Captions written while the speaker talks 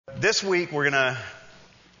this week we're going to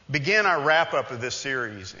begin our wrap-up of this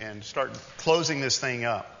series and start closing this thing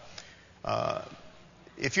up.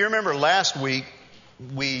 If you remember last week,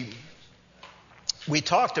 we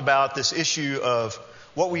talked about this issue of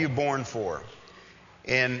what were you born for?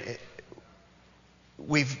 And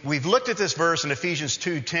we've looked at this verse in Ephesians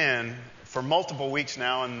 2:10 for multiple weeks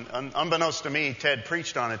now, and unbeknownst to me, Ted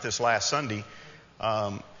preached on it this last Sunday.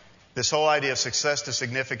 This whole idea of success to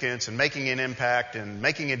significance and making an impact and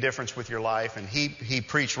making a difference with your life, and he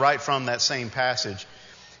preached right from that same passage.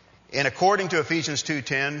 And according to Ephesians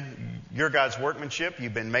 2:10, you're God's workmanship.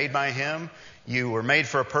 You've been made by Him. You were made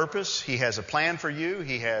for a purpose. He has a plan for you.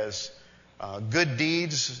 He has good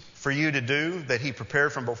deeds for you to do that He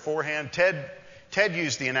prepared from beforehand. Ted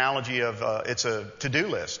used the analogy of it's a to-do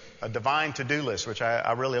list, a divine to-do list, which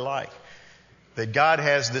I really like. That God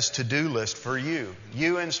has this to-do list for you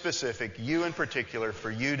in specific, you in particular, for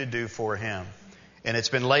you to do for Him. And it's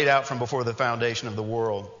been laid out from before the foundation of the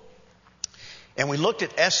world. And we looked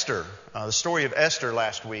at Esther, the story of Esther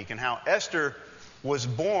last week, and how Esther was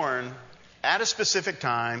born at a specific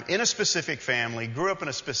time, in a specific family, grew up in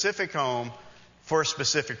a specific home for a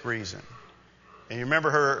specific reason. And you remember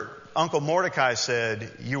her uncle Mordecai said,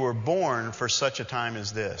 "You were born for such a time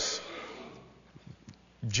as this."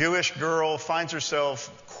 Jewish girl finds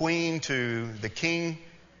herself queen to the king,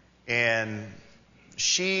 and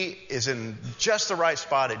she is in just the right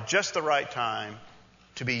spot at just the right time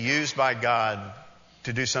to be used by God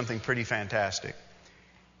to do something pretty fantastic.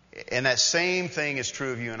 And that same thing is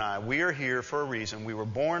true of you and I. We are here for a reason. We were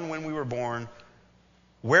born when we were born,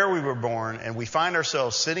 where we were born, and we find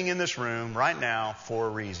ourselves sitting in this room right now for a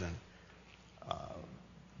reason.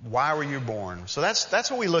 Why were you born? So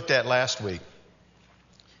that's what we looked at last week.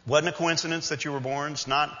 Wasn't a coincidence that you were born. It's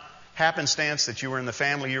not happenstance that you were in the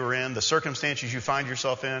family you were in, the circumstances you find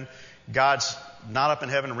yourself in. God's not up in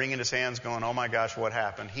heaven wringing His hands going, "Oh my gosh, what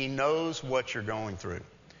happened?" He knows what you're going through.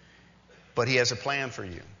 But He has a plan for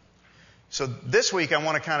you. So this week I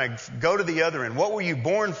want to kind of go to the other end. What were you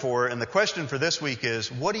born for? And the question for this week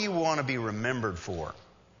is, what do you want to be remembered for?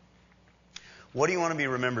 What do you want to be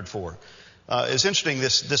remembered for? It's interesting,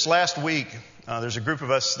 this last week, there's a group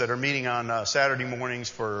of us that are meeting on Saturday mornings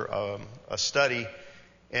for a study,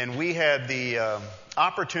 and we had the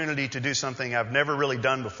opportunity to do something I've never really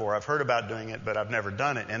done before. I've heard about doing it, but I've never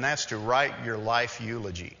done it, and that's to write your life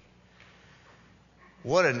eulogy.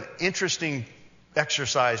 What an interesting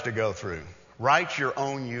exercise to go through. Write your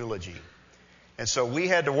own eulogy. And so we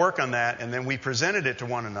had to work on that, and then we presented it to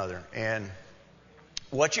one another. And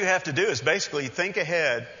what you have to do is basically think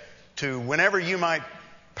ahead to whenever you might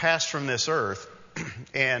pass from this earth,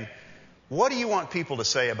 and what do you want people to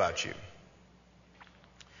say about you?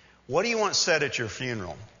 What do you want said at your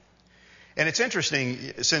funeral? And it's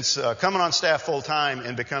interesting, since coming on staff full time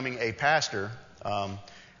and becoming a pastor,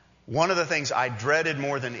 one of the things I dreaded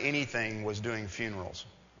more than anything was doing funerals,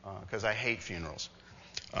 because I hate funerals.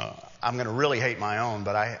 I'm going to really hate my own,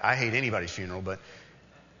 but I hate anybody's funeral. But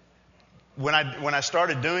when I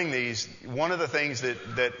started doing these, one of the things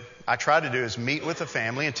that I try to do is meet with the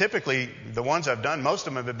family, and typically the ones I've done, most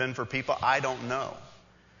of them have been for people I don't know.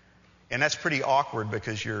 And that's pretty awkward,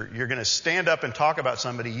 because you're going to stand up and talk about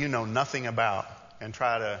somebody you know nothing about and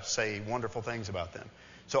try to say wonderful things about them.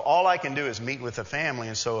 So all I can do is meet with the family.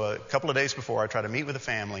 And so a couple of days before, I try to meet with the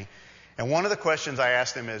family. And one of the questions I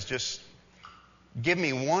ask them is just give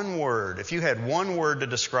me one word. If you had one word to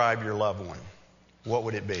describe your loved one, what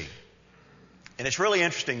would it be? And it's really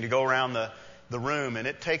interesting to go around the room, and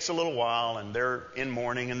it takes a little while, and they're in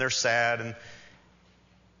mourning and they're sad, and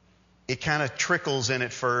it kind of trickles in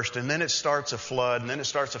at first, and then it starts a flood, and then it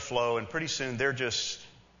starts a flow, and pretty soon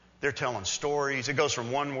they're telling stories. It goes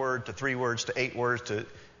from one word to 3 words to 8 words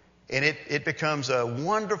and it becomes a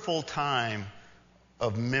wonderful time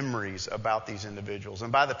of memories about these individuals.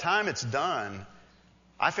 And by the time it's done,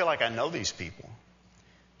 I feel like I know these people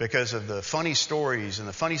because of the funny stories and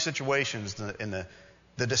the funny situations and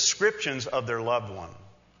the descriptions of their loved one.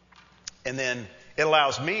 And then it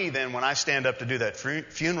allows me then, when I stand up to do that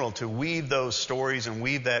funeral, to weave those stories and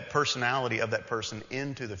weave that personality of that person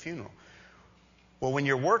into the funeral. Well, when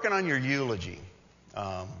you're working on your eulogy,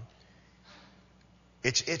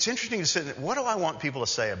 it's interesting to sit. What do I want people to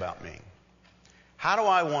say about me? How do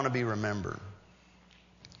I want to be remembered?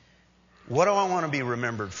 What do I want to be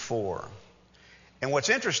remembered for? And what's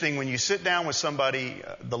interesting, when you sit down with somebody,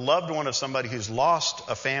 the loved one of somebody who's lost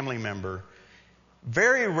a family member,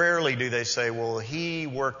 very rarely do they say, well, he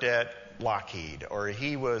worked at Lockheed, or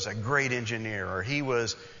he was a great engineer, or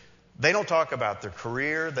they don't talk about their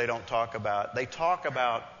career. They talk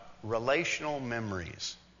about relational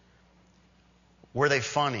memories. Were they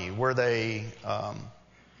funny? Were they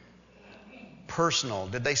personal?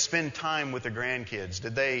 Did they spend time with the grandkids?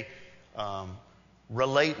 Did they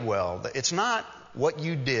relate well? It's not what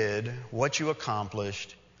you did, what you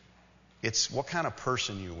accomplished. It's what kind of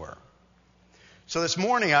person you were. So this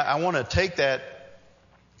morning, I want to take that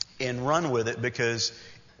and run with it, because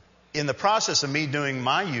in the process of me doing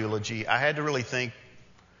my eulogy, I had to really think,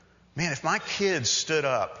 man, if my kids stood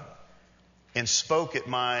up and spoke at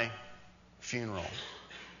my funeral,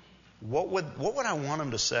 what would I want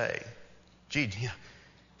them to say? Gee,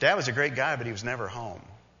 Dad was a great guy, but he was never home.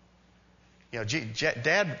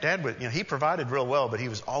 Dad would, he provided real well, but he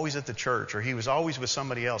was always at the church, or he was always with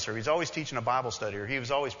somebody else, or he was always teaching a Bible study, or he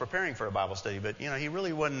was always preparing for a Bible study, but, he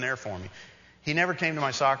really wasn't there for me. He never came to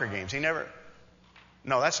my soccer games.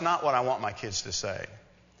 No, that's not what I want my kids to say.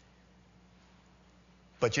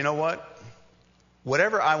 But you know what?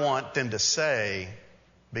 Whatever I want them to say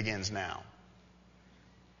begins now.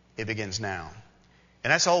 It begins now.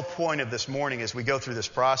 And that's the whole point of this morning as we go through this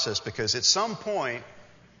process, because at some point,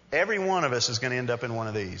 every one of us is going to end up in one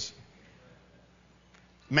of these.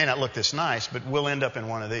 It may not look this nice, but we'll end up in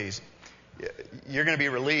one of these. You're going to be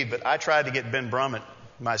relieved, but I tried to get Ben Brummett,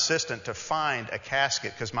 my assistant, to find a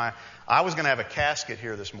casket, because I was going to have a casket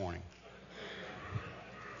here this morning.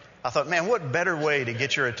 I thought, man, what better way to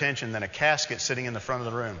get your attention than a casket sitting in the front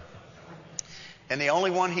of the room? And the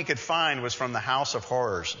only one he could find was from the House of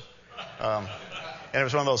Horrors. And it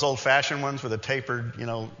was one of those old-fashioned ones with a tapered,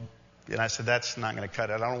 and I said, that's not going to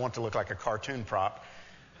cut it. I don't want it to look like a cartoon prop.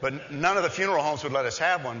 But none of the funeral homes would let us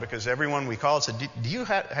have one, because everyone we called said, do you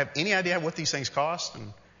have any idea what these things cost?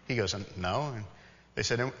 And he goes, no. And they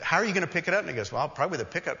said, how are you going to pick it up? And he goes, well, probably with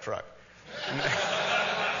a pickup truck.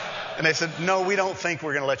 And they said, no, we don't think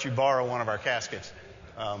we're going to let you borrow one of our caskets.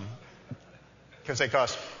 Because they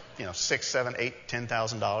cost, $6,000, $7,000, $8,000,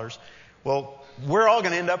 $10,000. Well, we're all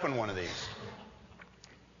going to end up in one of these.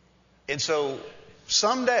 And so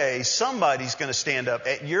someday somebody's going to stand up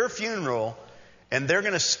at your funeral and they're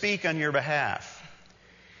going to speak on your behalf.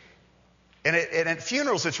 And at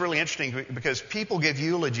funerals, it's really interesting because people give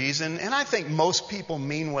eulogies, and I think most people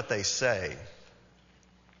mean what they say.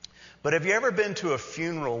 But have you ever been to a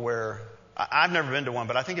funeral where, I've never been to one,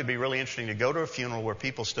 but I think it'd be really interesting to go to a funeral where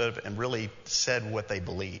people stood up and really said what they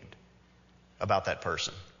believed about that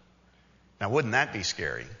person. Now, wouldn't that be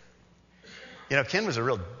scary? Ken was a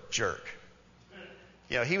real jerk.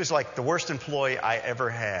 He was like the worst employee I ever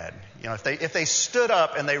had. If they stood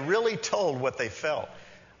up and they really told what they felt.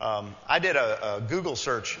 I did a Google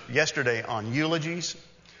search yesterday on eulogies,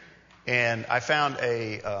 and I found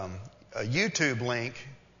a YouTube link,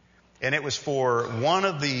 and it was for one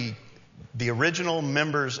of the original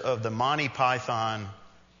members of the Monty Python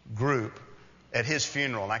group at his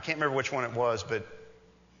funeral. And I can't remember which one it was, but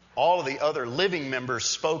all of the other living members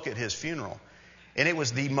spoke at his funeral. And it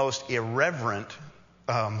was the most irreverent,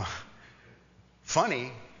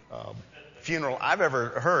 funny funeral I've ever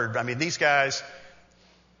heard. I mean, these guys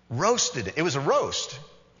roasted it. It was a roast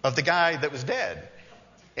of the guy that was dead.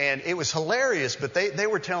 And it was hilarious, but they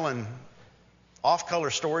were telling off-color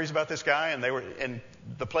stories about this guy, and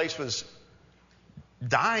the place was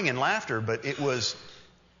dying in laughter, but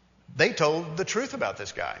they told the truth about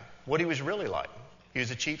this guy, what he was really like. He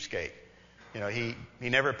was a cheapskate. He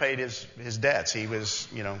never paid his debts. He was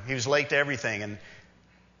late to everything.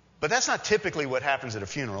 But that's not typically what happens at a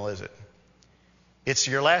funeral, is it? It's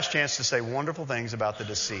your last chance to say wonderful things about the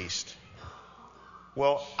deceased.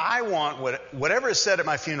 Well, I want whatever is said at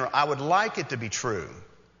my funeral, I would like it to be true,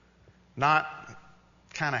 not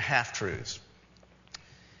kind of half-truths.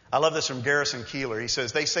 I love this from Garrison Keillor. He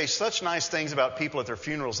says, they say such nice things about people at their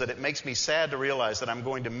funerals that it makes me sad to realize that I'm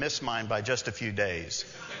going to miss mine by just a few days.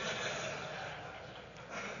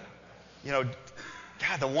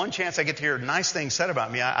 God, the one chance I get to hear nice things said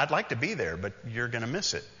about me, I'd like to be there, but you're going to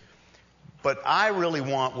miss it. But I really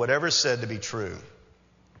want whatever's said to be true.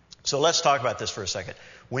 So let's talk about this for a second.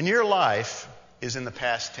 When your life is in the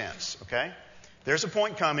past tense, okay? There's a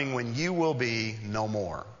point coming when you will be no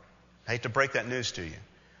more. I hate to break that news to you.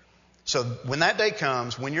 So when that day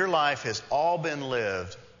comes, when your life has all been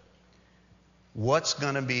lived, what's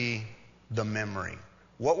going to be the memory?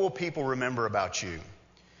 What will people remember about you?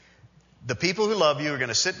 The people who love you are going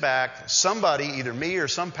to sit back. Somebody, either me or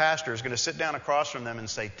some pastor, is going to sit down across from them and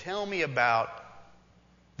say, tell me about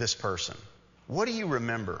this person. What do you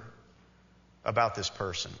remember about this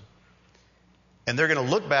person? And they're going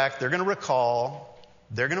to look back, they're going to recall,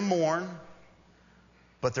 they're going to mourn,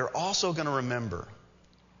 but they're also going to remember.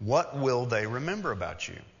 What will they remember about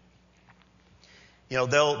you?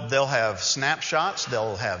 They'll have snapshots,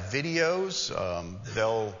 they'll have videos,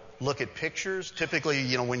 they'll look at pictures.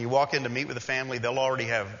 Typically, when you walk in to meet with a family, they'll already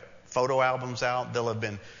have photo albums out. They'll have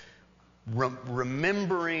been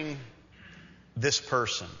remembering this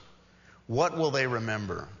person. What will they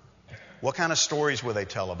remember? What kind of stories will they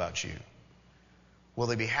tell about you? Will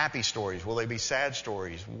they be happy stories? Will they be sad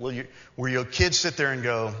stories? Will your kids sit there and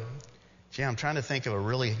go, gee, I'm trying to think of a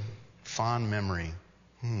really fond memory.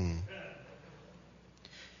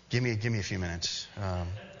 Give me a few minutes.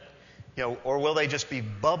 Or will they just be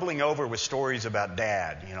bubbling over with stories about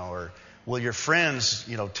Dad? Or will your friends,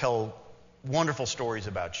 tell wonderful stories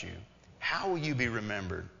about you? How will you be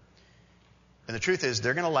remembered? And the truth is,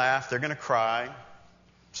 they're going to laugh, they're going to cry,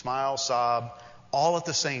 smile, sob, all at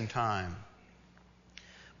the same time.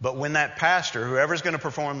 But when that pastor, whoever's going to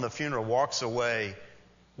perform the funeral, walks away,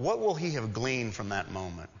 what will he have gleaned from that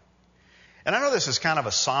moment? And I know this is kind of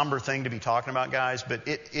a somber thing to be talking about, guys, but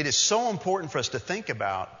it is so important for us to think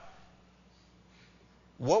about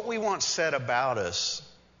what we want said about us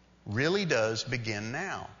really does begin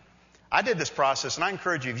now. I did this process, and I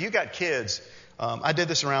encourage you, if you've got kids, I did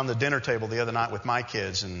this around the dinner table the other night with my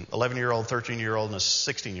kids, an 11-year-old, 13-year-old, and a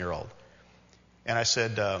 16-year-old. And I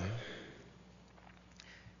said,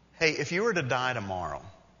 hey, if you were to die tomorrow,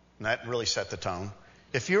 and that really set the tone,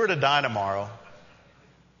 if you were to die tomorrow,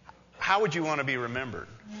 how would you want to be remembered?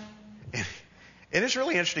 And it's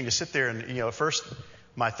really interesting to sit there and, first,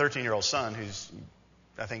 my 13-year-old son, who's,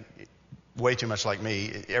 I think, way too much like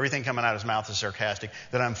me, everything coming out of his mouth is sarcastic,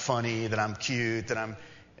 that I'm funny, that I'm cute, and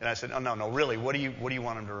I said, oh, no, really, what do you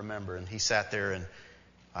want him to remember? And he sat there, and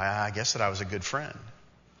I guess that I was a good friend.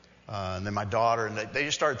 And then my daughter, and they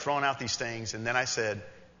just started throwing out these things, and then I said,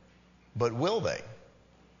 but will they?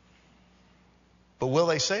 But will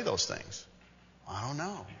they say those things? I don't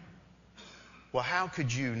know. Well, how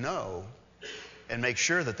could you know and make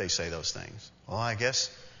sure that they say those things? Well, I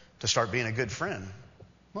guess to start being a good friend.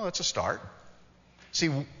 Well, it's a start. See,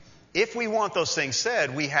 if we want those things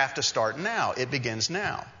said, we have to start now. It begins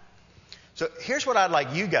now. So here's what I'd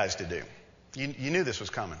like you guys to do. You knew this was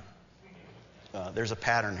coming. There's a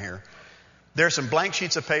pattern here. There's some blank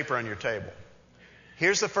sheets of paper on your table.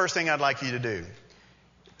 Here's the first thing I'd like you to do.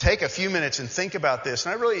 Take a few minutes and think about this.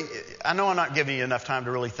 And I know I'm not giving you enough time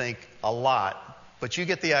to really think a lot, but you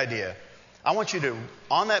get the idea. I want you to,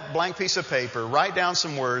 on that blank piece of paper, write down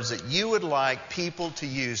some words that you would like people to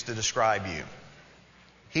use to describe you.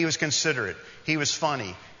 He was considerate. He was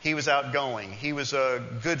funny. He was outgoing. He was a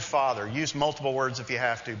good father. Use multiple words if you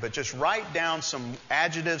have to, but just write down some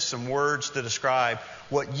adjectives, some words to describe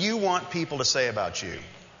what you want people to say about you.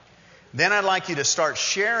 Then I'd like you to start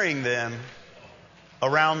sharing them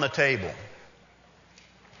around the table.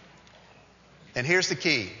 And here's the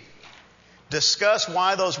key. Discuss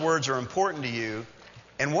why those words are important to you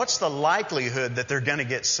and what's the likelihood that they're going to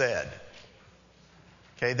get said.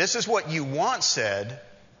 Okay, this is what you want said.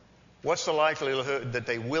 What's the likelihood that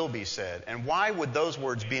they will be said? And why would those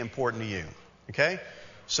words be important to you? Okay?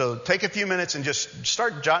 So take a few minutes and just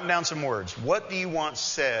start jotting down some words. What do you want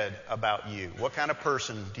said about you? What kind of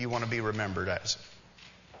person do you want to be remembered as?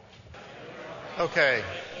 Okay.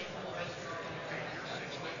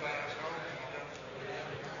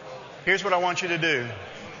 Here's what I want you to do.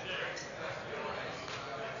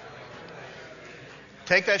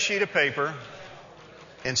 Take that sheet of paper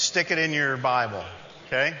and stick it in your Bible.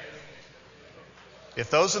 Okay? If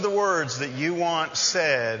those are the words that you want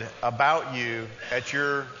said about you at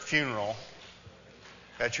your funeral,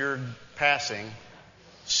 at your passing,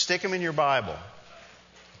 stick them in your Bible.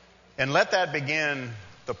 And let that begin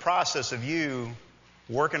the process of you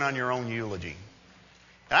working on your own eulogy.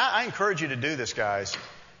 And I encourage you to do this, guys.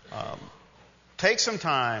 Take some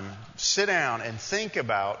time, sit down, and think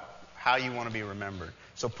about how you want to be remembered.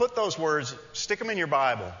 So put those words, stick them in your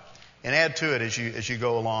Bible, and add to it as you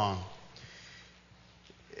go along.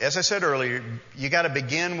 As I said earlier, you got to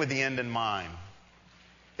begin with the end in mind.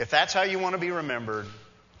 If that's how you want to be remembered,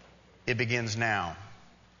 it begins now.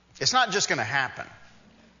 It's not just going to happen.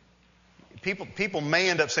 People may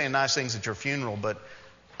end up saying nice things at your funeral, but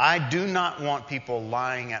I do not want people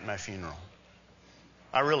lying at my funeral.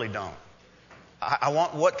 I really don't. I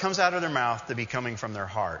want what comes out of their mouth to be coming from their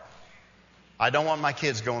heart. I don't want my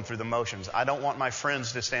kids going through the motions. I don't want my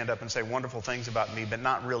friends to stand up and say wonderful things about me, but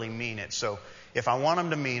not really mean it. So if I want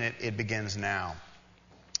them to mean it, it begins now.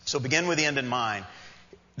 So begin with the end in mind.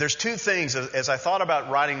 There's two things, as I thought about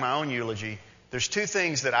writing my own eulogy, there's two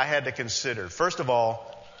things that I had to consider. First of all,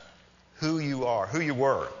 who you are, who you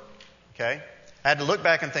were. Okay? I had to look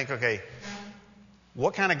back and think, okay,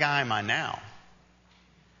 what kind of guy am I now?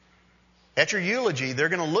 At your eulogy, they're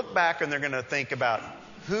going to look back and they're going to think about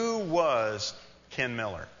who was Ken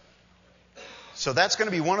Miller. So that's going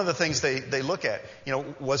to be one of the things they look at.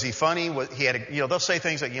 Was he funny? They'll say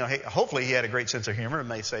things like, hey, hopefully he had a great sense of humor, and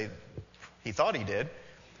they say he thought he did.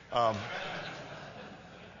 I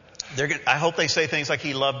hope they say things like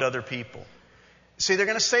he loved other people. See, they're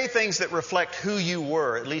going to say things that reflect who you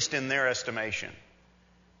were, at least in their estimation.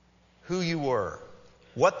 Who you were.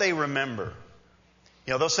 What they remember.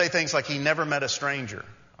 They'll say things like he never met a stranger.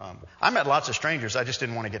 I met lots of strangers. I just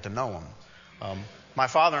didn't want to get to know them. My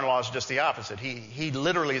father-in-law is just the opposite. He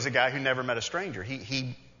literally is a guy who never met a stranger.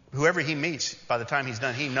 Whoever he meets, by the time he's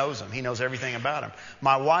done, he knows him. He knows everything about him.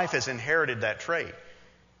 My wife has inherited that trait.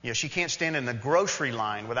 She can't stand in the grocery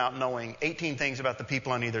line without knowing 18 things about the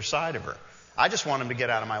people on either side of her. I just want them to get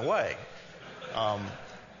out of my way.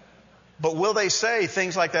 But will they say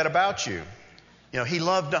things like that about you? He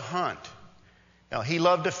loved to hunt. He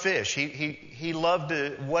loved to fish. He loved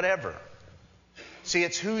to whatever. See,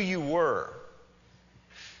 it's who you were.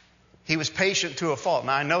 He was patient to a fault.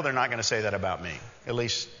 Now, I know they're not going to say that about me, at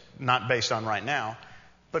least not based on right now,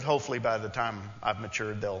 but hopefully by the time I've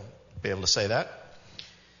matured, they'll be able to say that.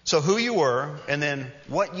 So who you were, and then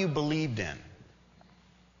what you believed in.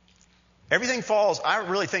 Everything I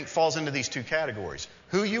really think falls into these two categories.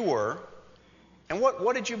 Who you were, and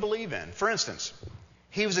what did you believe in? For instance,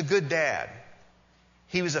 he was a good dad.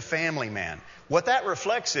 He was a family man. What that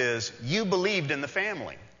reflects is you believed in the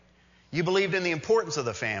family. You believed in the importance of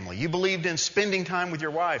the family. You believed in spending time with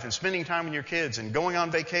your wife and spending time with your kids and going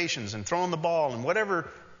on vacations and throwing the ball and whatever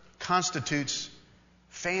constitutes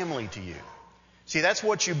family to you. See, that's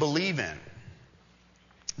what you believe in.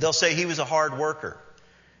 They'll say he was a hard worker.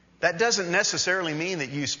 That doesn't necessarily mean that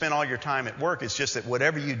you spent all your time at work. It's just that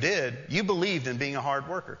whatever you did, you believed in being a hard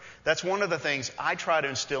worker. That's one of the things I try to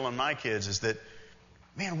instill in my kids is that,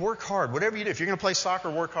 man, work hard. Whatever you do. If you're going to play soccer,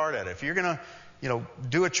 work hard at it. If you're going to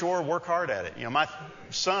do a chore, work hard at it. My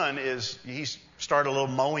son he's started a little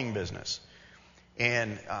mowing business.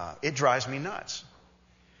 And it drives me nuts.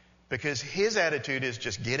 Because his attitude is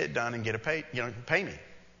just get it done and get pay me.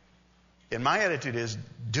 And my attitude is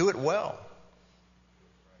do it well.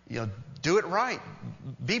 Do it right.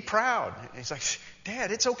 Be proud. And he's like,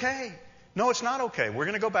 Dad, it's okay. No, it's not okay. We're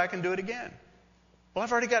going to go back and do it again. Well,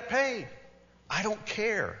 I've already got paid. I don't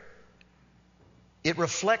care. It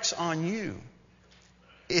reflects on you.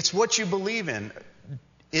 It's what you believe in.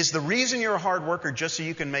 Is the reason you're a hard worker just so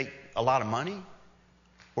you can make a lot of money?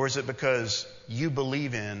 Or is it because you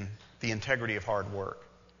believe in the integrity of hard work?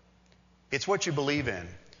 It's what you believe in.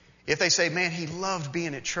 If they say, man, he loved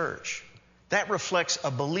being at church, that reflects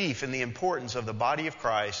a belief in the importance of the body of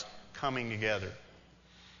Christ coming together.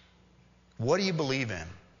 What do you believe in?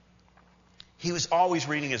 He was always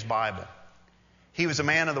reading his Bible. He was a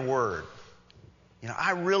man of the Word.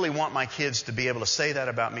 I really want my kids to be able to say that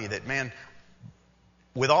about me, that, man,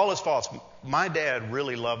 with all his faults, my dad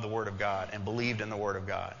really loved the Word of God and believed in the Word of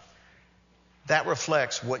God. That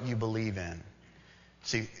reflects what you believe in.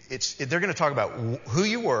 See, they're going to talk about who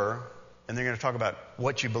you were, and they're going to talk about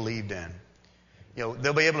what you believed in.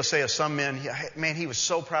 They'll be able to say of some men, man, he was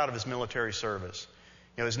so proud of his military service.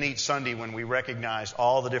 It was neat Sunday when we recognized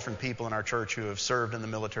all the different people in our church who have served in the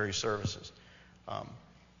military services.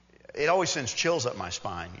 It always sends chills up my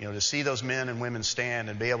spine, to see those men and women stand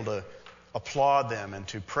and be able to applaud them and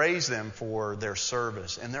to praise them for their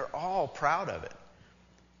service. And they're all proud of it.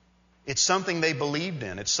 It's something they believed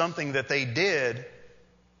in. It's something that they did,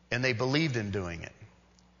 and they believed in doing it.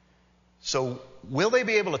 So will they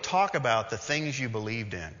be able to talk about the things you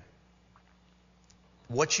believed in?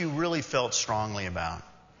 What you really felt strongly about?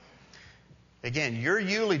 Again, your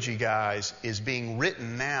eulogy, guys, is being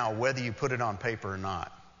written now whether you put it on paper or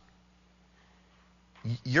not.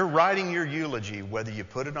 You're writing your eulogy whether you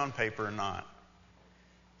put it on paper or not.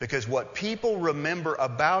 Because what people remember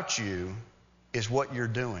about you is what you're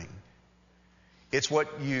doing. It's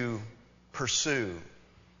what you pursue.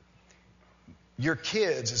 Your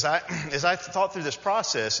kids, as I thought through this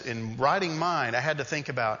process in writing mine, I had to think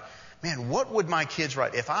about, man, what would my kids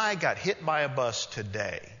write? If I got hit by a bus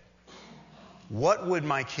today, what would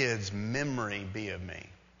my kids' memory be of me?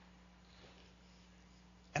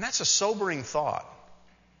 And that's a sobering thought.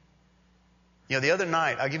 The other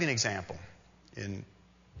night, I'll give you an example.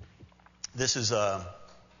 This is I'll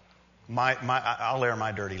air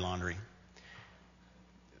my dirty laundry.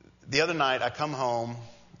 The other night, I come home.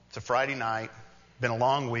 It's a Friday night. Been a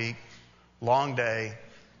long week, long day.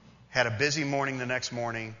 Had a busy morning the next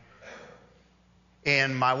morning.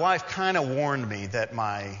 And my wife kind of warned me that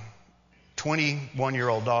my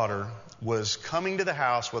 21-year-old daughter was coming to the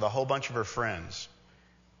house with a whole bunch of her friends.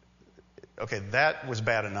 Okay, that was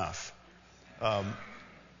bad enough.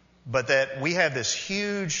 but that we have this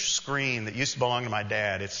huge screen that used to belong to my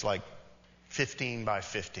dad. It's like 15 by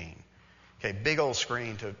 15. Okay, big old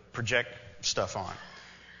screen to project stuff on.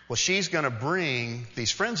 Well, she's going to bring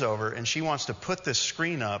these friends over, and she wants to put this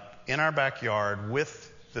screen up in our backyard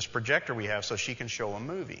with this projector we have so she can show a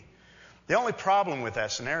movie. The only problem with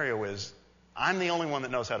that scenario is I'm the only one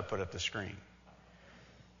that knows how to put up the screen.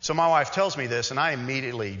 So my wife tells me this, and I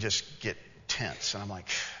immediately just get tense. And I'm like,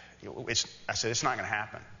 I said, it's not going to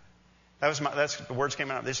happen. That's the words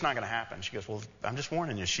came out. It's not going to happen. She goes, well, I'm just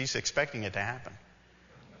warning you. She's expecting it to happen.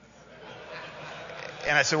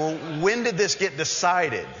 And I said, well, when did this get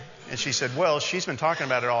decided? And she said, well, she's been talking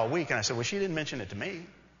about it all week. And I said, well, she didn't mention it to me.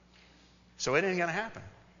 So it ain't going to happen.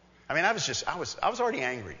 I mean, I was already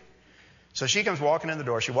angry. So she comes walking in the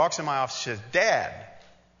door. She walks in my office. She says, Dad,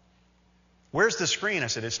 where's the screen? I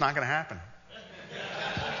said, it's not going to happen.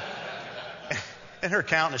 And her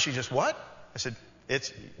countenance, she just, what? I said,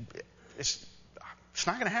 it's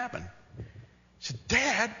not going to happen. She said,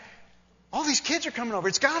 Dad, all these kids are coming over.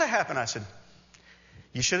 It's got to happen. I said,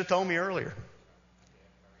 you should have told me earlier.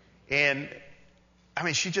 And I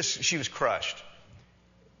mean, she was crushed.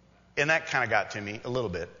 And that kind of got to me a little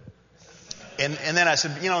bit. And then I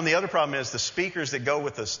said, and the other problem is the speakers that go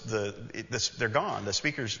with us, they're gone. The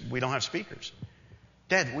speakers, we don't have speakers.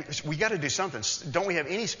 Dad, we got to do something. Don't we have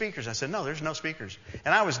any speakers? I said, no, there's no speakers.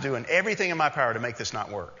 And I was doing everything in my power to make this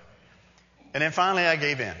not work. And then finally I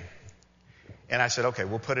gave in. And I said, okay,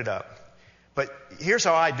 we'll put it up. But here's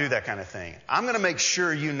how I do that kind of thing. I'm going to make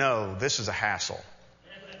sure you know this is a hassle.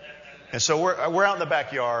 And so we're out in the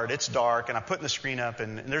backyard. It's dark, and I'm putting the screen up,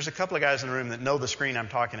 and there's a couple of guys in the room that know the screen I'm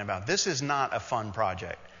talking about. This is not a fun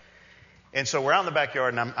project. And so we're out in the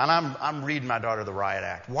backyard, and I'm reading my daughter the riot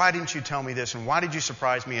act. Why didn't you tell me this? And why did you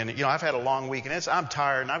surprise me? And I've had a long week, and I'm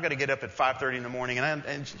tired, and I've got to get up at 5:30 in the morning,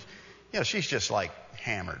 and she's just like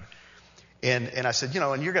hammered. And I said,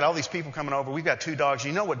 and you've got all these people coming over. We've got 2 dogs.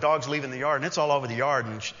 You know what dogs leave in the yard, and it's all over the yard.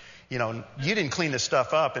 And you didn't clean this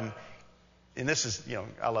stuff up. And this is,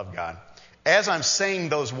 I love God. As I'm saying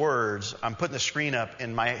those words, I'm putting the screen up,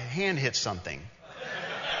 and my hand hits something.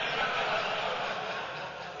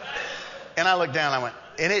 And I looked down,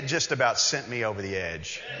 and it just about sent me over the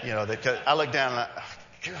edge. I looked down,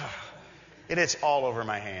 and it's all over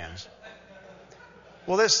my hands.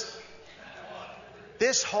 Well, this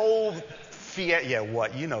whole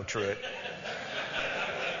what? Truett.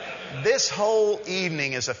 This whole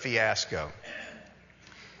evening is a fiasco.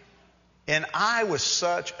 And I was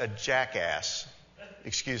such a jackass,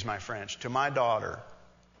 excuse my French, to my daughter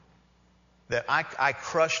that I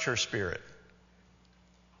crushed her spirit.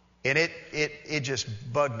 And it just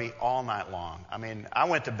bugged me all night long. I mean, I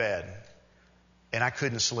went to bed and I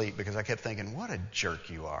couldn't sleep because I kept thinking, what a jerk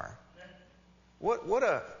you are.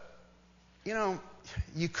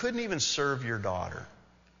 You couldn't even serve your daughter.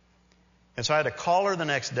 And so I had to call her the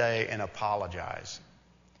next day and apologize.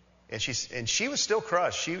 And she was still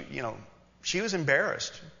crushed. She was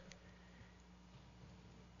embarrassed.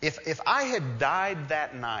 If I had died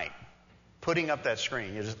that night putting up that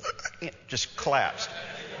screen, it just collapsed.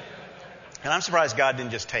 And I'm surprised God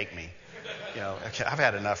didn't just take me. Okay, I've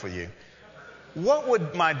had enough with you. What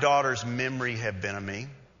would my daughter's memory have been of me?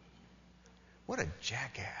 What a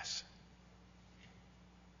jackass.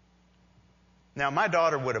 Now, my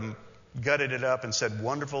daughter would have gutted it up and said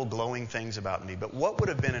wonderful, glowing things about me, but what would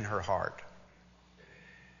have been in her heart?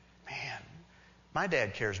 Man, my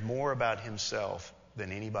dad cares more about himself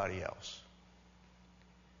than anybody else.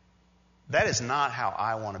 That is not how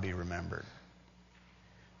I want to be remembered.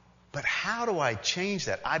 But how do I change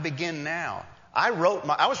that? I begin now. I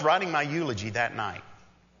was writing my eulogy that night.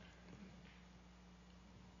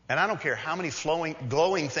 And I don't care how many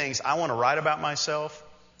glowing things I want to write about myself.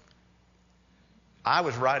 I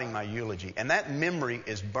was writing my eulogy. And that memory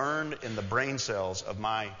is burned in the brain cells of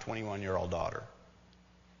my 21-year-old daughter.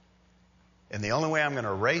 And the only way I'm going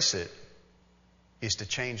to erase it is to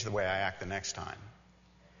change the way I act the next time.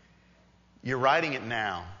 You're writing it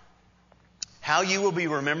now. How you will be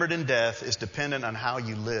remembered in death is dependent on how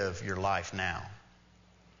you live your life now.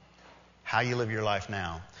 How you live your life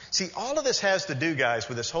now. See, all of this has to do, guys,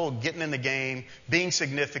 with this whole getting in the game, being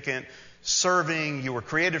significant, serving. You were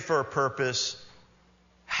created for a purpose.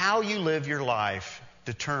 How you live your life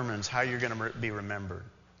determines how you're going to be remembered,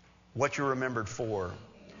 what you're remembered for.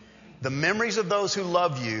 The memories of those who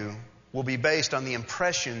love you will be based on the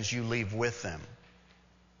impressions you leave with them.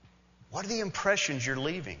 What are the impressions you're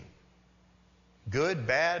leaving? Good,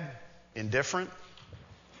 bad, indifferent?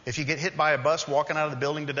 If you get hit by a bus walking out of the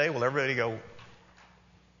building today, will everybody go,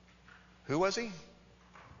 who was he?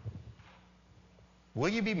 Will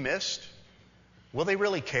you be missed? Will they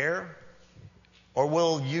really care? Or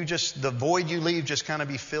will the void you leave just kind of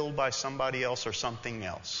be filled by somebody else or something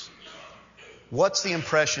else? What's the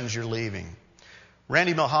impressions you're leaving?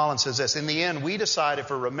 Randy Milholland says this, in the end, we decide if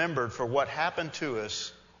we're remembered for what happened to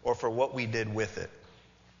us or for what we did with it.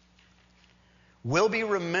 We'll be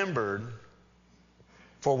remembered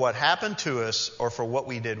for what happened to us or for what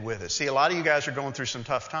we did with it. See, a lot of you guys are going through some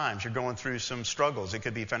tough times. You're going through some struggles. It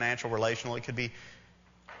could be financial, relational. It could be,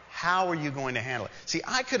 how are you going to handle it? See,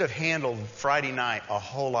 I could have handled Friday night a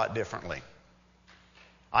whole lot differently.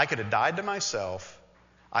 I could have died to myself.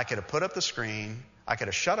 I could have put up the screen. I could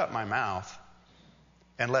have shut up my mouth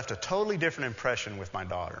and left a totally different impression with my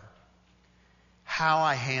daughter. How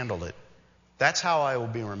I handled it, that's how I will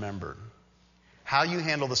be remembered. How you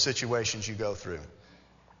handle the situations you go through.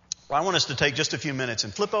 Well, I want us to take just a few minutes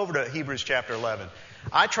and flip over to Hebrews chapter 11.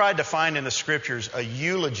 I tried to find in the scriptures a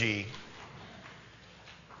eulogy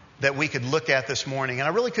that we could look at this morning, and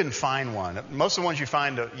I really couldn't find one. Most of the ones you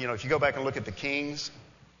find, if you go back and look at the kings,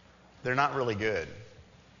 they're not really good.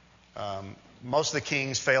 Most of the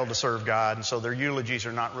kings failed to serve God, and so their eulogies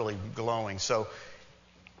are not really glowing. So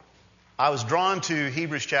I was drawn to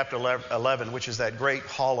Hebrews chapter 11, which is that great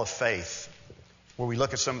hall of faith, where we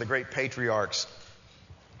look at some of the great patriarchs.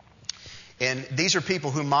 And these are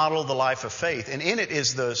people who model the life of faith. And in it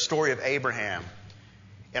is the story of Abraham.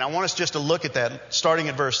 And I want us just to look at that, starting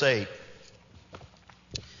at verse 8,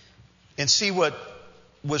 and see what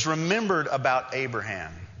was remembered about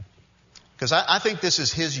Abraham. Because I think this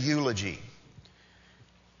is his eulogy.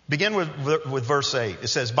 Begin with verse 8. It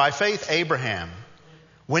says, by faith Abraham,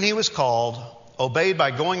 when he was called, obeyed by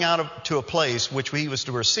going out to a place which he was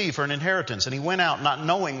to receive for an inheritance. And he went out not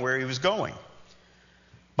knowing where he was going.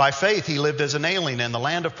 By faith he lived as an alien in the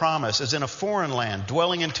land of promise, as in a foreign land,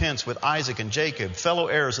 dwelling in tents with Isaac and Jacob, fellow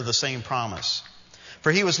heirs of the same promise.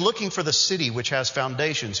 For he was looking for the city which has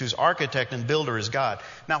foundations, whose architect and builder is God.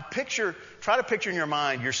 Now try to picture in your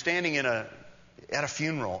mind, you're standing at a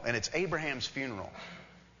funeral, and it's Abraham's funeral.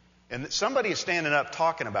 And somebody is standing up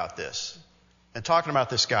talking about this, and talking about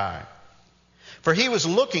this guy. For he was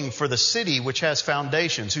looking for the city which has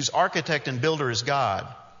foundations, whose architect and builder is God.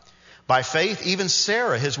 By faith, even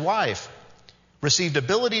Sarah, his wife, received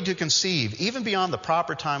ability to conceive, even beyond the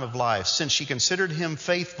proper time of life, since she considered him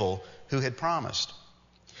faithful who had promised.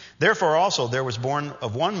 Therefore also there was born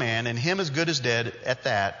of one man, and him as good as dead at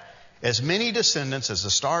that, as many descendants as the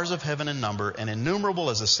stars of heaven in number, and innumerable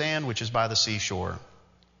as the sand which is by the seashore.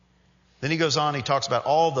 Then he goes on, he talks about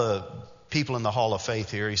all the people in the hall of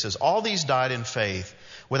faith here. He says, all these died in faith,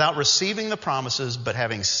 without receiving the promises, but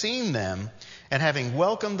having seen them, and having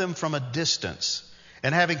welcomed them from a distance,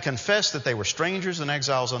 and having confessed that they were strangers and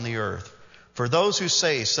exiles on the earth. For those who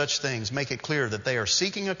say such things make it clear that they are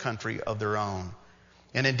seeking a country of their own.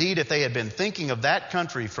 And indeed, if they had been thinking of that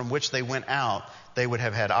country from which they went out, they would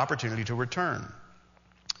have had opportunity to return.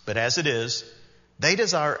 But as it is, they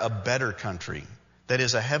desire a better country, that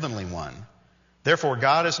is a heavenly one. Therefore,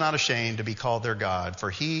 God is not ashamed to be called their God, for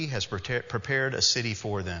he has prepared a city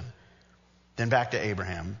for them. Then back to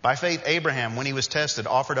Abraham. By faith, Abraham, when he was tested,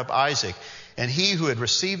 offered up Isaac, and he who had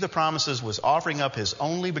received the promises was offering up his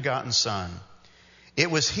only begotten son.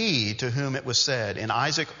 It was he to whom it was said, in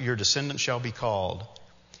Isaac your descendant shall be called.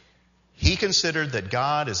 He considered that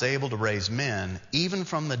God is able to raise men, even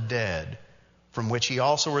from the dead, from which he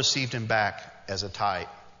also received him back as a type.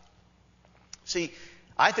 See,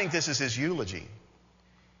 I think this is his eulogy.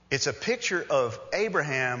 It's a picture of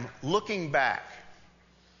Abraham looking back,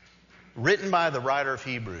 written by the writer of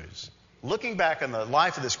Hebrews, looking back on the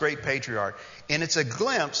life of this great patriarch, and it's a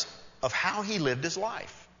glimpse of how he lived his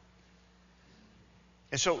life.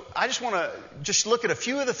 And so I just want to look at a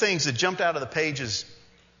few of the things that jumped out of the pages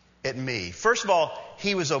at me. First of all,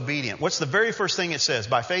 he was obedient. What's the very first thing it says?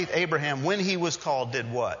 By faith, Abraham, when he was called,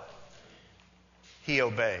 did what? He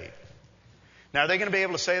obeyed. Now, are they going to be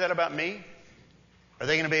able to say that about me? Are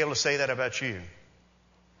they going to be able to say that about you?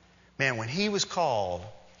 Man, when he was called,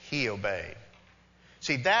 he obeyed.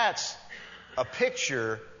 See, that's a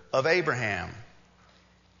picture of Abraham.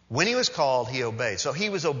 When he was called, he obeyed. So he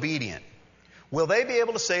was obedient. Will they be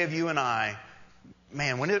able to say of you and I,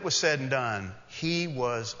 man, when it was said and done, he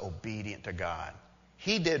was obedient to God.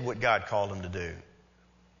 He did what God called him to do.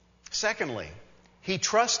 Secondly, he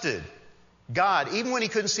trusted God even when he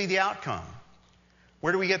couldn't see the outcome.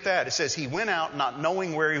 Where do we get that? It says he went out not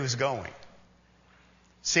knowing where he was going.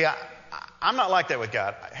 See, I'm not like that with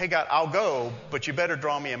God. Hey, God, I'll go, but you better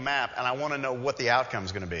draw me a map, and I want to know what the outcome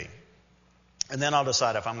is going to be. And then I'll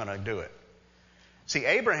decide if I'm going to do it. See,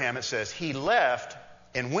 Abraham, it says, he left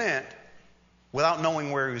and went without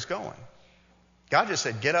knowing where he was going. God just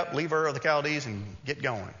said, get up, leave Ur of the Chaldees, and get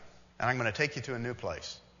going. And I'm going to take you to a new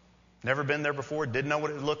place. Never been there before, didn't know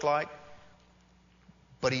what it looked like.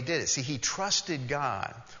 But he did it. See, he trusted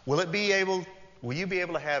God. Will you be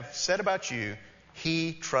able to have said about you,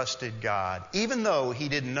 he trusted God, even though he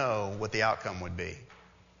didn't know what the outcome would be.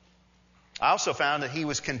 I also found that he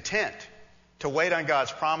was content to wait on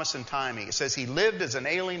God's promise and timing. It says he lived as an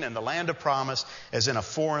alien in the land of promise, as in a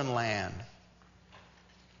foreign land.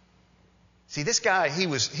 See, this guy, he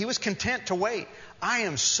was content to wait. I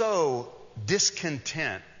am so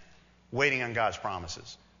discontent waiting on God's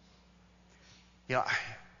promises.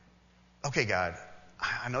 Okay, God,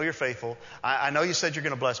 I know you're faithful. I know you said you're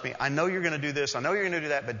going to bless me. I know you're going to do this. I know you're going to do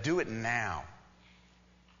that, but do it now.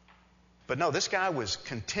 But no, this guy was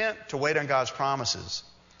content to wait on God's promises.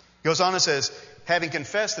 He goes on and says, having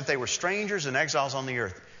confessed that they were strangers and exiles on the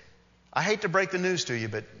earth. I hate to break the news to you,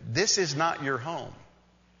 but this is not your home.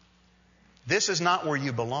 This is not where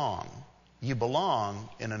you belong. You belong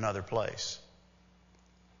in another place.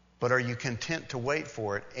 But are you content to wait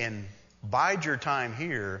for it and bide your time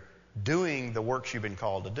here doing the works you've been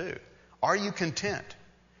called to do? Are you content?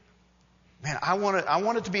 Man, I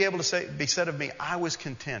want it to be able to be said of me, I was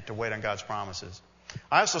content to wait on God's promises.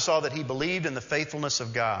 I also saw that he believed in the faithfulness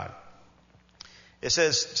of God. It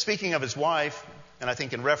says, speaking of his wife, and I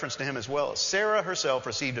think in reference to him as well, Sarah herself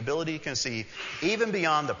received ability to conceive even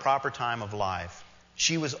beyond the proper time of life.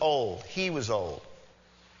 She was old. He was old.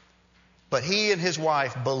 But he and his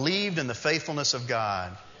wife believed in the faithfulness of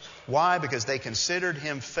God. Why? Because they considered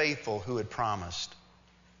him faithful who had promised.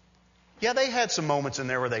 Yeah, they had some moments in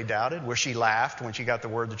there where they doubted, where she laughed when she got the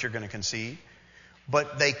word that you're going to conceive.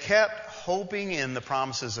 But they kept hoping in the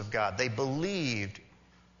promises of God. They believed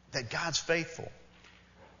that God's faithful.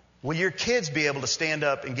 Will your kids be able to stand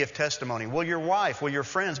up and give testimony? Will your wife, will your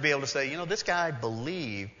friends be able to say, this guy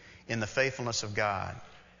believed in the faithfulness of God?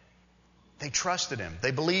 They trusted him.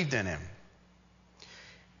 They believed in him.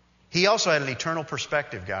 He also had an eternal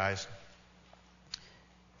perspective, guys.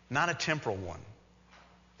 Not a temporal one.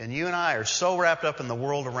 And you and I are so wrapped up in the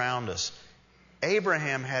world around us.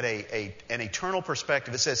 Abraham had an eternal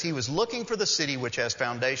perspective. It says he was looking for the city which has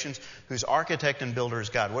foundations, whose architect and builder is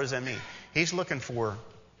God. What does that mean? He's looking for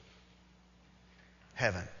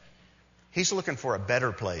heaven. He's looking for a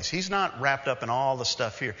better place. He's not wrapped up in all the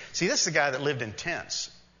stuff here. See, this is a guy that lived in tents.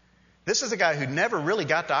 This is a guy who never really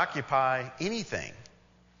got to occupy anything.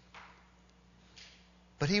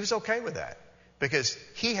 But he was okay with that because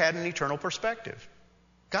he had an eternal perspective.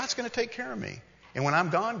 God's going to take care of me. And when I'm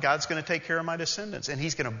gone, God's going to take care of my descendants. And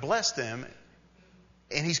he's going to bless them.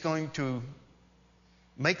 And he's going to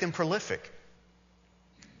make them prolific.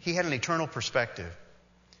 He had an eternal perspective.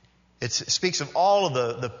 It speaks of all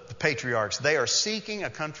of the patriarchs. They are seeking a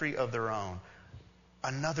country of their own.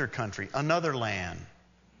 Another country, another land.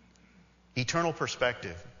 Eternal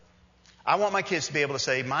perspective. I want my kids to be able to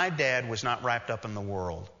say, my dad was not wrapped up in the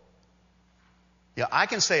world. I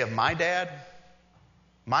can say of my dad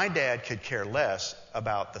could care less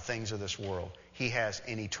about the things of this world. He has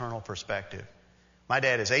an eternal perspective. My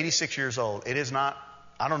dad is 86 years old. It is not,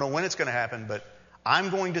 I don't know when it's going to happen, but I'm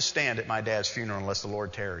going to stand at my dad's funeral unless the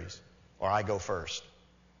Lord tarries or I go first.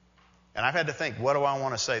 And I've had to think, what do I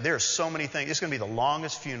want to say? There are so many things. It's going to be the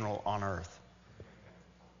longest funeral on earth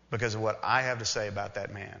because of what I have to say about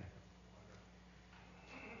that man.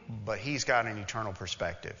 But he's got an eternal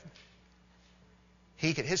perspective.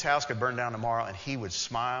 His house could burn down tomorrow and he would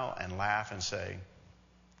smile and laugh and say,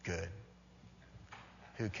 good.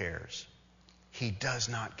 Who cares? He does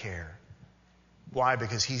not care. Why?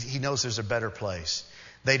 Because he knows there's a better place.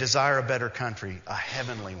 They desire a better country, a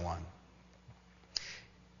heavenly one.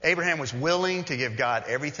 Abraham was willing to give God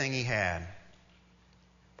everything he had.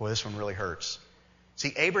 Boy, this one really hurts.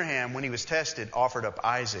 See, Abraham, when he was tested, offered up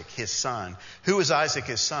Isaac, his son. Who was Isaac,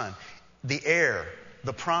 his son? The heir,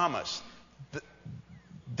 the promise,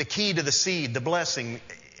 the key to the seed, the blessing,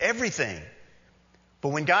 everything. But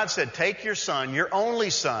when God said, take your son, your only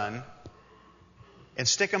son, and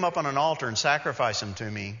stick him up on an altar and sacrifice him to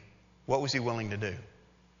me, what was he willing to do?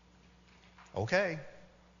 Okay.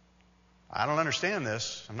 I don't understand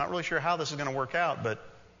this. I'm not really sure how this is going to work out, but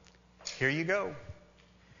here you go.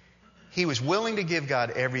 He was willing to give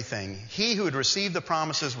God everything. He who had received the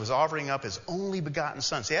promises was offering up his only begotten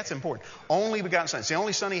son. See, that's important. Only begotten son. It's the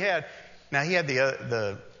only son he had. Now, he had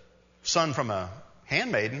the son from a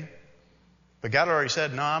handmaiden, but God had already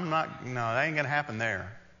said, no, that ain't going to happen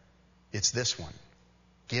there. It's this one.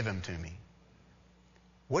 Give him to me.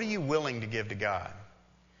 What are you willing to give to God?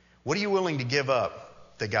 What are you willing to give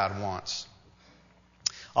up that God wants?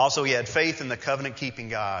 Also, he had faith in the covenant-keeping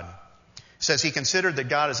God. It says he considered that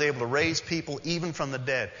God is able to raise people even from the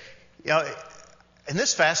dead. And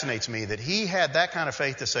this fascinates me that he had that kind of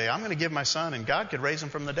faith to say, I'm going to give my son and God could raise him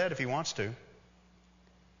from the dead if he wants to.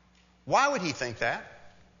 Why would he think that?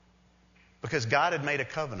 Because God had made a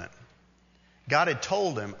covenant. God had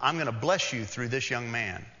told him, I'm going to bless you through this young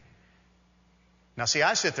man. Now see,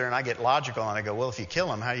 I sit there and I get logical and I go, well, if you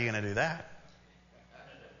kill him, how are you going to do that?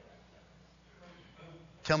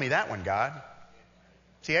 Tell me that one, God.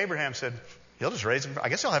 See, Abraham said, he'll just raise him. I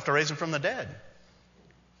guess he'll have to raise him from the dead.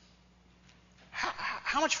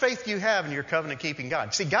 How much faith do you have in your covenant-keeping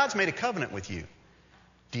God? See, God's made a covenant with you.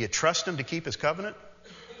 Do you trust him to keep his covenant?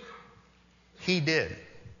 He did.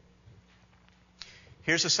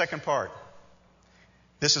 Here's the second part.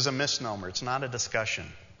 This is a misnomer. It's not a discussion.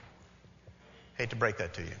 Hate to break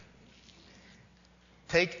that to you.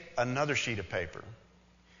 Take another sheet of paper.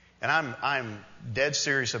 And I'm dead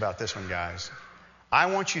serious about this one, guys. I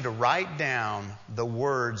want you to write down the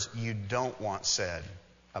words you don't want said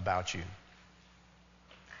about you.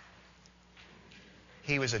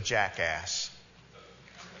 He was a jackass.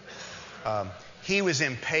 He was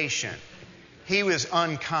impatient. He was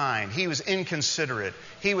unkind. He was inconsiderate.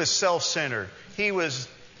 He was self-centered. He was...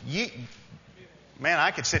 Man,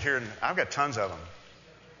 I could sit here and I've got tons of them.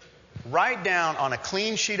 Write down on a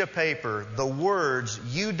clean sheet of paper the words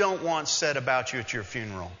you don't want said about you at your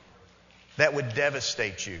funeral that would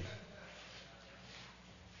devastate you.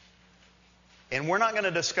 And we're not going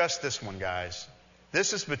to discuss this one, guys.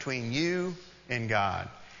 This is between you and God.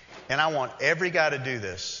 And I want every guy to do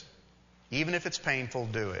this. Even if it's painful,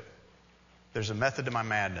 do it. There's a method to my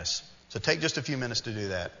madness. So take just a few minutes to do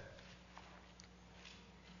that.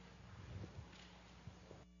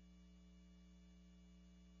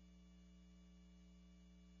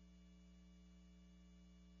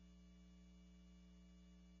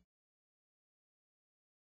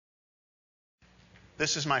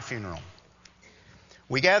 This is my funeral.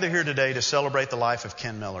 We gather here today to celebrate the life of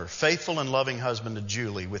Ken Miller, faithful and loving husband to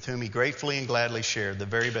Julie, with whom he gratefully and gladly shared the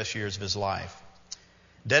very best years of his life.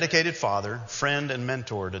 Dedicated father, friend, and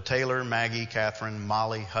mentor to Taylor, Maggie, Catherine,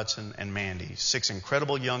 Molly, Hudson, and Mandy, 6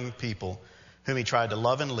 incredible young people whom he tried to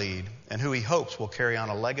love and lead, and who he hopes will carry on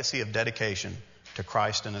a legacy of dedication to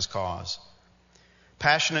Christ and his cause.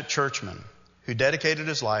 Passionate churchman who dedicated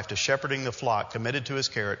his life to shepherding the flock committed to his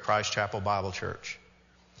care at Christ Chapel Bible Church.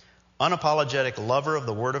 Unapologetic lover of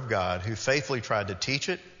the Word of God who faithfully tried to teach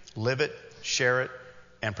it, live it, share it,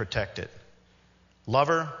 and protect it.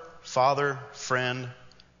 Lover, father, friend,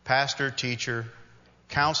 pastor, teacher,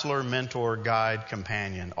 counselor, mentor, guide,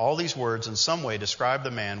 companion. All these words in some way describe the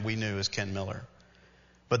man we knew as Ken Miller.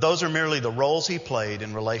 But those are merely the roles he played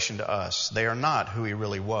in relation to us. They are not who he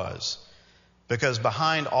really was. Because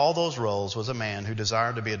behind all those roles was a man who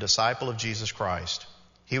desired to be a disciple of Jesus Christ.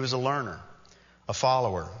 He was a learner, a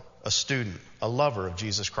follower, a student, a lover of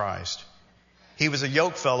Jesus Christ. He was a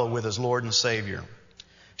yoke fellow with his Lord and Savior.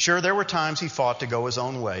 Sure, there were times he fought to go his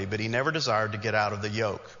own way, but he never desired to get out of the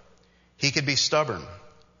yoke. He could be stubborn.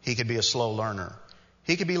 He could be a slow learner.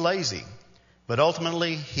 He could be lazy. But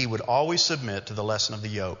ultimately, he would always submit to the lesson of the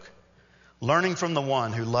yoke, learning from the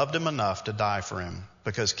one who loved him enough to die for him,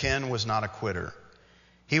 because Ken was not a quitter.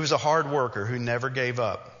 He was a hard worker who never gave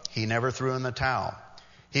up. He never threw in the towel.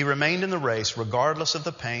 He remained in the race regardless of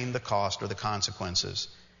the pain, the cost, or the consequences.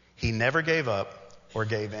 He never gave up or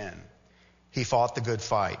gave in. He fought the good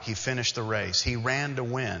fight. He finished the race. He ran to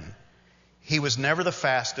win. He was never the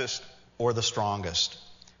fastest or the strongest,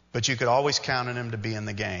 but you could always count on him to be in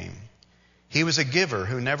the game. He was a giver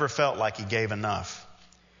who never felt like he gave enough.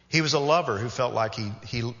 He was a lover who felt like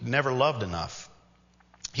he never loved enough.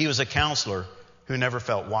 He was a counselor who never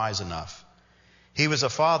felt wise enough. He was a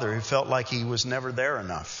father who felt like he was never there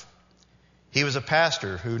enough. He was a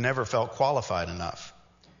pastor who never felt qualified enough.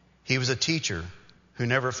 He was a teacher who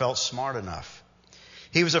never felt smart enough.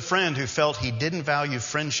 He was a friend who felt he didn't value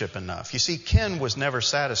friendship enough. You see, Ken was never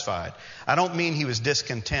satisfied. I don't mean he was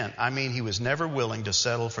discontent. I mean he was never willing to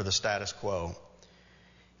settle for the status quo.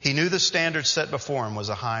 He knew the standard set before him was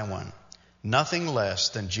a high one, nothing less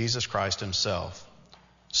than Jesus Christ himself.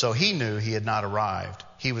 So he knew he had not arrived.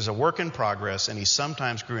 He was a work in progress, and he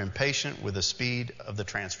sometimes grew impatient with the speed of the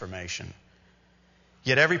transformation.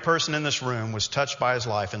 Yet every person in this room was touched by his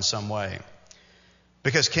life in some way.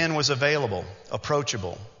 Because Ken was available,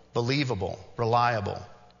 approachable, believable, reliable,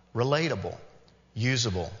 relatable,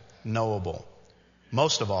 usable, knowable.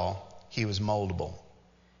 Most of all, he was moldable.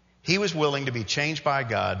 He was willing to be changed by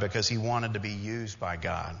God because he wanted to be used by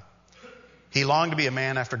God. He longed to be a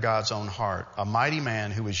man after God's own heart, a mighty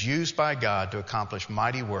man who was used by God to accomplish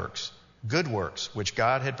mighty works, good works, which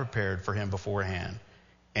God had prepared for him beforehand.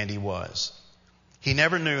 And he was. He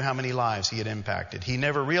never knew how many lives he had impacted. He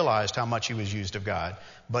never realized how much he was used of God,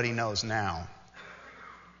 but he knows now.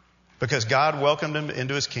 Because God welcomed him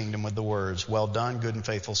into his kingdom with the words, "Well done, good and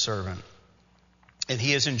faithful servant." And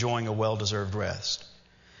he is enjoying a well-deserved rest.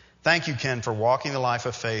 Thank you, Ken, for walking the life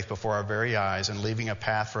of faith before our very eyes and leaving a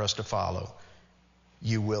path for us to follow.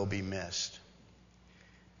 You will be missed.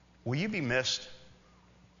 Will you be missed?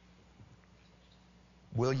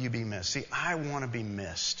 Will you be missed? See, I want to be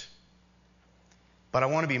missed. But I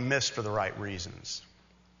want to be missed for the right reasons.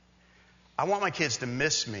 I want my kids to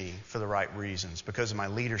miss me for the right reasons, because of my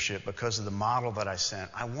leadership, because of the model that I sent.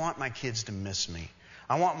 I want my kids to miss me.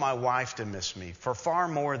 I want my wife to miss me for far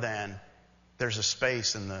more than there's a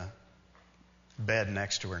space in the bed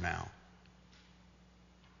next to her now.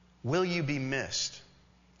 Will you be missed?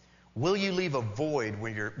 Will you leave a void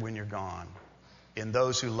when you're gone in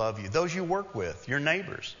those who love you, those you work with, your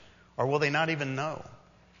neighbors? Or will they not even know?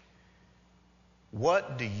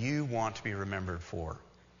 What do you want to be remembered for?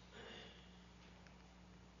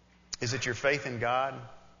 Is it your faith in God?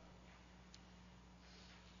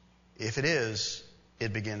 If it is,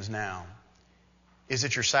 it begins now. Is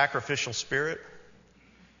it your sacrificial spirit?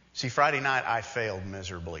 See, Friday night I failed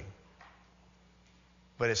miserably.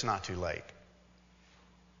 But it's not too late.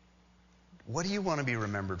 What do you want to be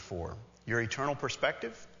remembered for? Your eternal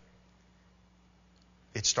perspective?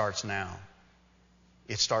 It starts now.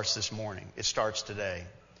 It starts this morning. It starts today.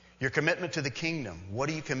 Your commitment to the kingdom. What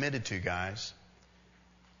are you committed to, guys?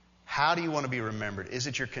 How do you want to be remembered? Is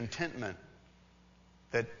it your contentment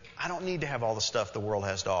that I don't need to have all the stuff the world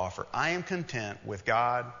has to offer? I am content with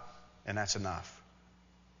God, and that's enough.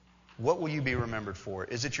 What will you be remembered for?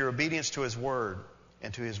 Is it your obedience to His Word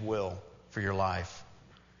and to His will for your life?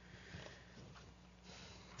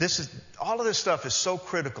 All of this stuff is so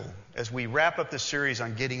critical as we wrap up this series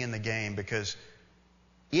on getting in the game, because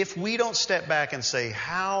if we don't step back and say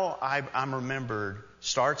how I'm remembered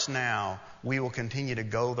starts now, we will continue to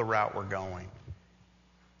go the route we're going.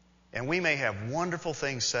 And we may have wonderful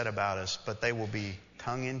things said about us, but they will be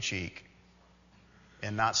tongue-in-cheek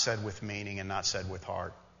and not said with meaning and not said with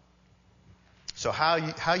heart. So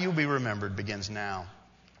how you'll be remembered begins now.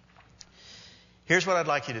 Here's what I'd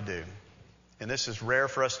like you to do. And this is rare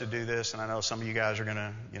for us to do this, and I know some of you guys are going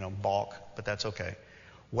to, balk, but that's okay.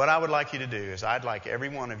 What I would like you to do is I'd like every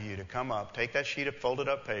one of you to come up, take that sheet of folded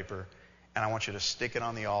up paper, and I want you to stick it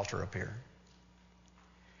on the altar up here.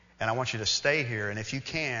 And I want you to stay here, and if you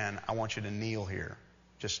can, I want you to kneel here,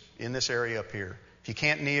 just in this area up here. If you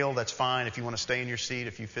can't kneel, that's fine. If you want to stay in your seat,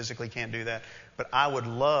 if you physically can't do that. But I would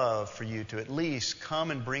love for you to at least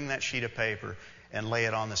come and bring that sheet of paper and lay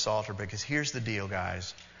it on this altar, because here's the deal,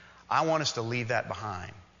 guys. I want us to leave that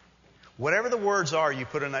behind. Whatever the words are you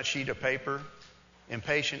put on that sheet of paper,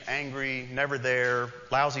 impatient, angry, never there,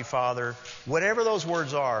 lousy father, whatever those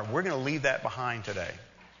words are, we're going to leave that behind today.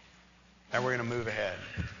 And we're going to move ahead.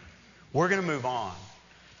 We're going to move on.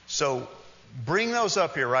 So bring those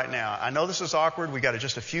up here right now. I know this is awkward. We got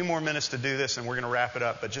just a few more minutes to do this, and we're going to wrap it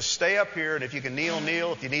up. But just stay up here, and if you can kneel,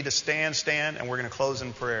 kneel. If you need to stand, stand, and we're going to close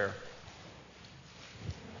in prayer.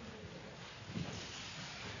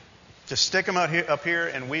 Just stick them up here,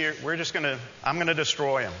 and we're just going to, I'm going to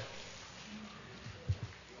destroy them.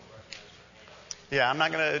 Yeah, I'm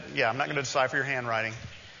not going to decipher your handwriting.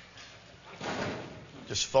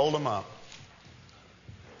 Just fold them up.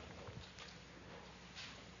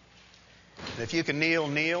 And if you can kneel,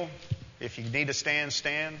 kneel. If you need to stand,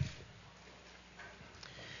 stand.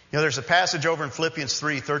 There's a passage over in Philippians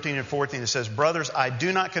 3:13 and 14 that says, "Brothers, I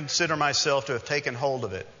do not consider myself to have taken hold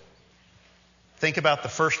of it." Think about the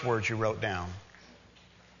first words you wrote down.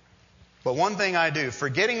 "But one thing I do,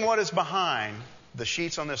 forgetting what is behind," the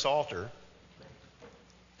sheets on this altar,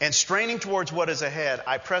 "and straining towards what is ahead,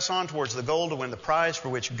 I press on towards the goal to win the prize for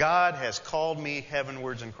which God has called me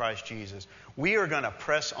heavenwards in Christ Jesus." We are going to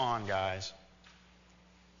press on, guys.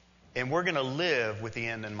 And we're going to live with the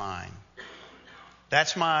end in mind.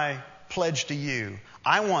 That's my pledge to you.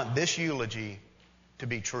 I want this eulogy to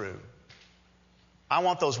be true. I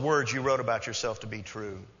want those words you wrote about yourself to be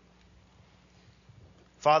true.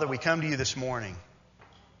 Father, we come to you this morning,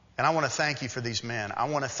 and I want to thank you for these men. I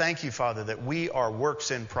want to thank you, Father, that we are works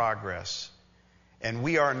in progress, and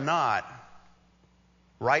we are not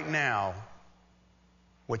right now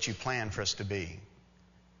what you planned for us to be.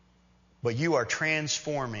 But you are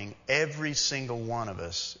transforming every single one of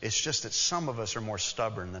us. It's just that some of us are more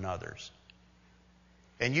stubborn than others.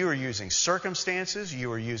 And you are using circumstances,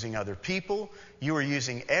 you are using other people, you are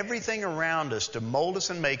using everything around us to mold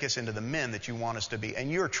us and make us into the men that you want us to be.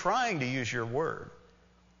 And you're trying to use your word.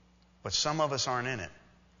 But some of us aren't in it.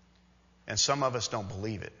 and some of us don't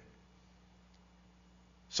believe it.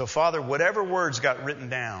 So, Father, whatever words got written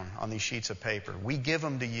down on these sheets of paper, we give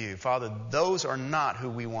them to you. Father, those are not who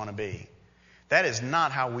we want to be. That is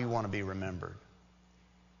not how we want to be remembered.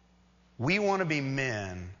 We want to be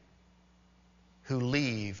men who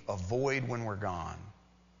leave a void when we're gone.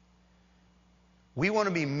 We want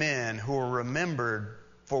to be men who are remembered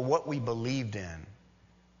for what we believed in.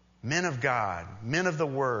 Men of God, men of the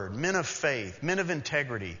Word, men of faith, men of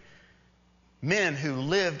integrity. Men who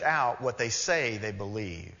lived out what they say they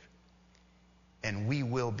believe. And we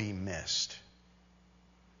will be missed.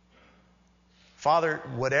 Father,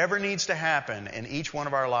 whatever needs to happen in each one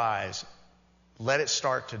of our lives, let it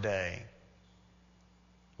start today.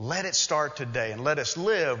 Let it start today, and let us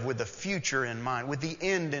live with the future in mind, with the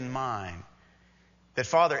end in mind. That,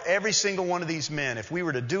 Father, every single one of these men, if we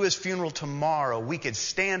were to do his funeral tomorrow, we could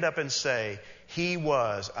stand up and say, he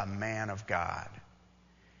was a man of God.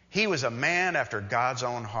 He was a man after God's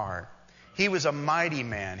own heart. He was a mighty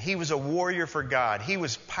man. He was a warrior for God. He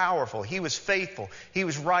was powerful. He was faithful. He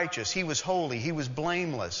was righteous. He was holy. He was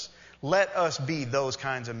blameless. Let us be those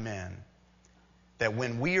kinds of men that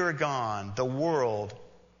when we are gone, the world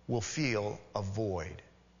will feel a void.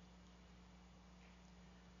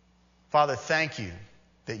 Father, thank you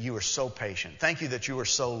that you are so patient. Thank you that you are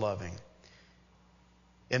so loving.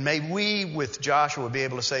 And may we, with Joshua, be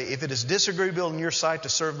able to say, if it is disagreeable in your sight to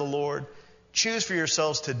serve the Lord, choose for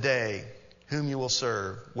yourselves today whom you will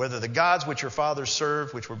serve, whether the gods which your fathers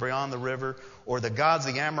served, which were beyond the river, or the gods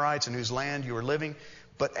of the Amorites in whose land you are living.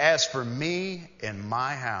 But as for me and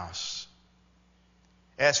my house,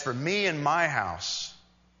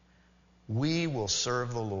 we will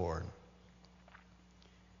serve the Lord.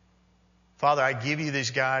 Father, I give you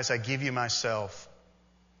these guys, I give you myself.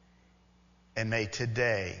 And may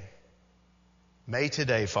today,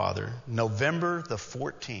 Father, November the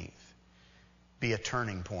 14th, be a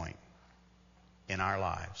turning point in our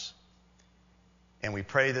lives. And we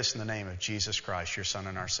pray this in the name of Jesus Christ, your Son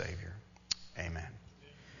and our Savior. Amen.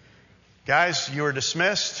 Guys, you are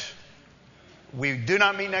dismissed. We do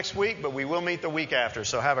not meet next week, but we will meet the week after.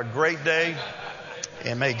 So have a great day,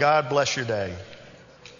 and may God bless your day.